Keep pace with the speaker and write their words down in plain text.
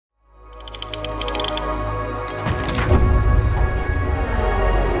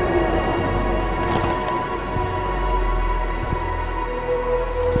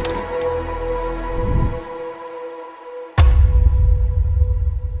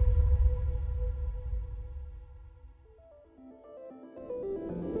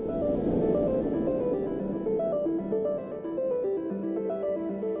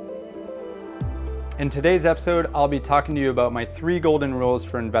In today's episode, I'll be talking to you about my 3 golden rules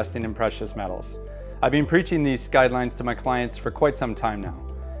for investing in precious metals. I've been preaching these guidelines to my clients for quite some time now.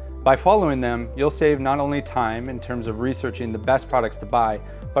 By following them, you'll save not only time in terms of researching the best products to buy,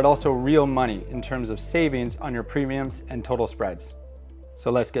 but also real money in terms of savings on your premiums and total spreads. So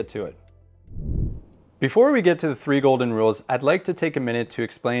let's get to it. Before we get to the 3 golden rules, I'd like to take a minute to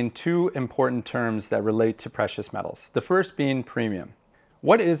explain 2 important terms that relate to precious metals. The first being premium.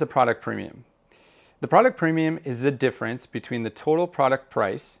 What is a product premium? The product premium is the difference between the total product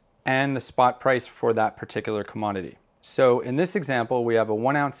price and the spot price for that particular commodity. So in this example, we have a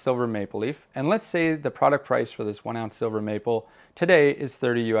 1 ounce silver maple leaf, and let's say the product price for this 1 ounce silver maple today is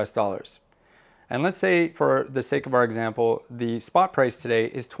 $30 US. And let's say, for the sake of our example, the spot price today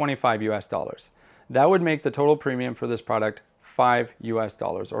is $25 US. That would make the total premium for this product $5 US,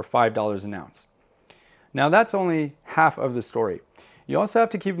 or $5 an ounce. Now that's only half of the story. You also have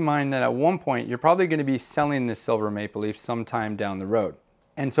to keep in mind that at one point, you're probably going to be selling this silver maple leaf sometime down the road.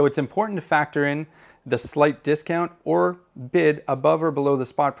 And so it's important to factor in the slight discount or bid above or below the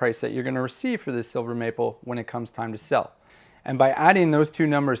spot price that you're going to receive for this silver maple when it comes time to sell. And by adding those 2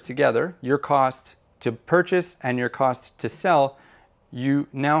 numbers together, your cost to purchase and your cost to sell, you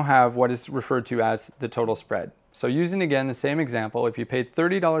now have what is referred to as the total spread. So using again the same example, if you paid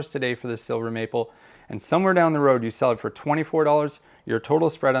 $30 today for this silver maple and somewhere down the road you sell it for $24, your total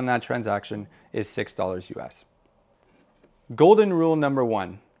spread on that transaction is $6 US. Golden rule number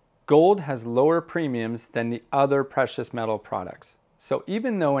 1. Gold has lower premiums than the other precious metal products. So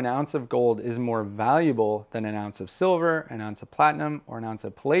even though an ounce of gold is more valuable than an ounce of silver, an ounce of platinum, or an ounce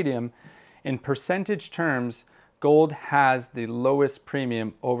of palladium, in percentage terms, gold has the lowest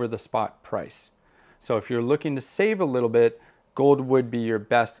premium over the spot price. So if you're looking to save a little bit, gold would be your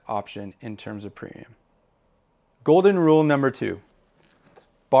best option in terms of premium. Golden rule number 2.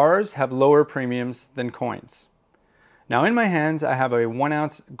 Bars have lower premiums than coins. Now in my hands, I have a 1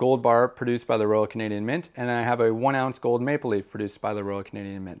 ounce gold bar produced by the Royal Canadian Mint, and I have a 1 ounce gold maple leaf produced by the Royal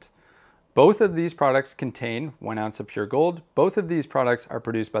Canadian Mint. Both of these products contain 1 ounce of pure gold. Both of these products are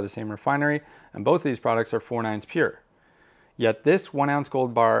produced by the same refinery, and both of these products are 4/9 pure. Yet this 1 ounce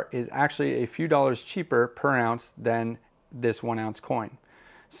gold bar is actually a few dollars cheaper per ounce than this 1 ounce coin.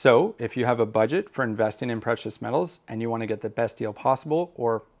 So if you have a budget for investing in precious metals and you want to get the best deal possible,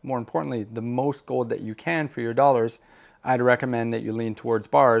 or more importantly, the most gold that you can for your dollars, I'd recommend that you lean towards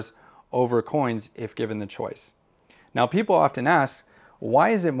bars over coins if given the choice. Now people often ask, why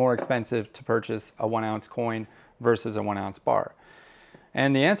is it more expensive to purchase a 1 ounce coin versus a 1 ounce bar?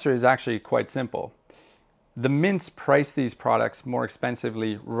 And the answer is actually quite simple. The mints price these products more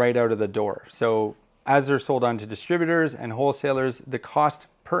expensively right out of the door. So as they're sold on to distributors and wholesalers, the cost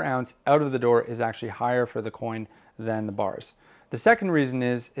per ounce out of the door is actually higher for the coin than the bars. The second reason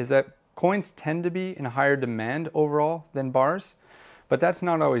is that coins tend to be in higher demand overall than bars, but that's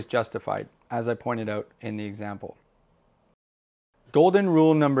not always justified, as I pointed out in the example. Golden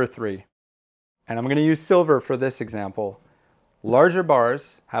rule number 3, and I'm going to use silver for this example. Larger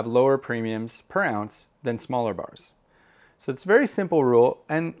bars have lower premiums per ounce than smaller bars. So it's a very simple rule,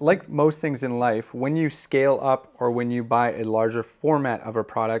 and like most things in life, when you scale up or when you buy a larger format of a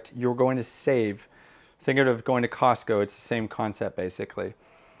product, you're going to save. Think of going to Costco, it's the same concept basically.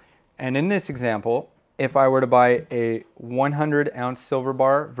 And in this example, if I were to buy a 100 ounce silver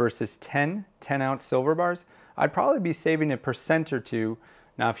bar versus 10 ounce silver bars, I'd probably be saving 1% or 2.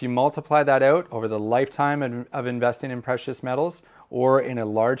 Now, if you multiply that out over the lifetime of investing in precious metals or in a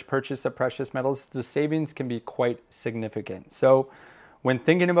large purchase of precious metals, the savings can be quite significant. So when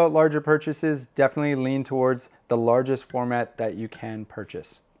thinking about larger purchases, definitely lean towards the largest format that you can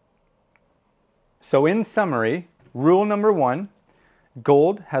purchase. So in summary, rule number 1,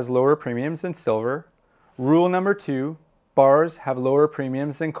 gold has lower premiums than silver. Rule number 2, bars have lower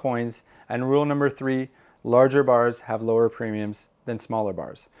premiums than coins. And rule number 3, larger bars have lower premiums than smaller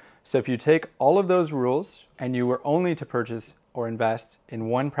bars. So if you take all of those rules and you were only to purchase or invest in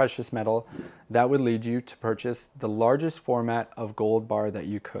one precious metal, that would lead you to purchase the largest format of gold bar that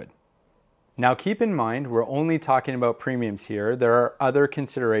you could. Now keep in mind, we're only talking about premiums here. There are other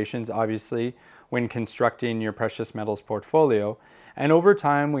considerations, obviously, when constructing your precious metals portfolio. And over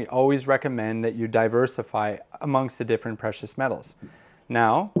time, we always recommend that you diversify amongst the different precious metals.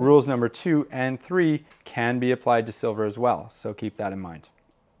 Now, rules number 2 and 3 can be applied to silver as well, so keep that in mind.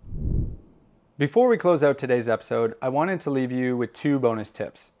 Before we close out today's episode, I wanted to leave you with 2 bonus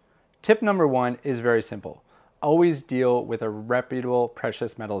tips. Tip number 1 is very simple. Always deal with a reputable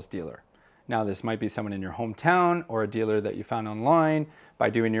precious metals dealer. Now, this might be someone in your hometown or a dealer that you found online by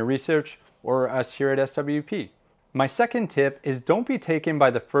doing your research, or us here at SWP. My second tip is don't be taken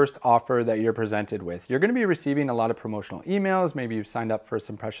by the first offer that you're presented with. You're going to be receiving a lot of promotional emails. Maybe you've signed up for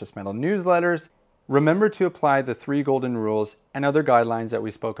some precious metal newsletters. Remember to apply the 3 golden rules and other guidelines that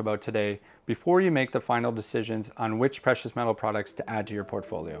we spoke about today before you make the final decisions on which precious metal products to add to your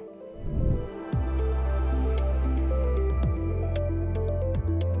portfolio.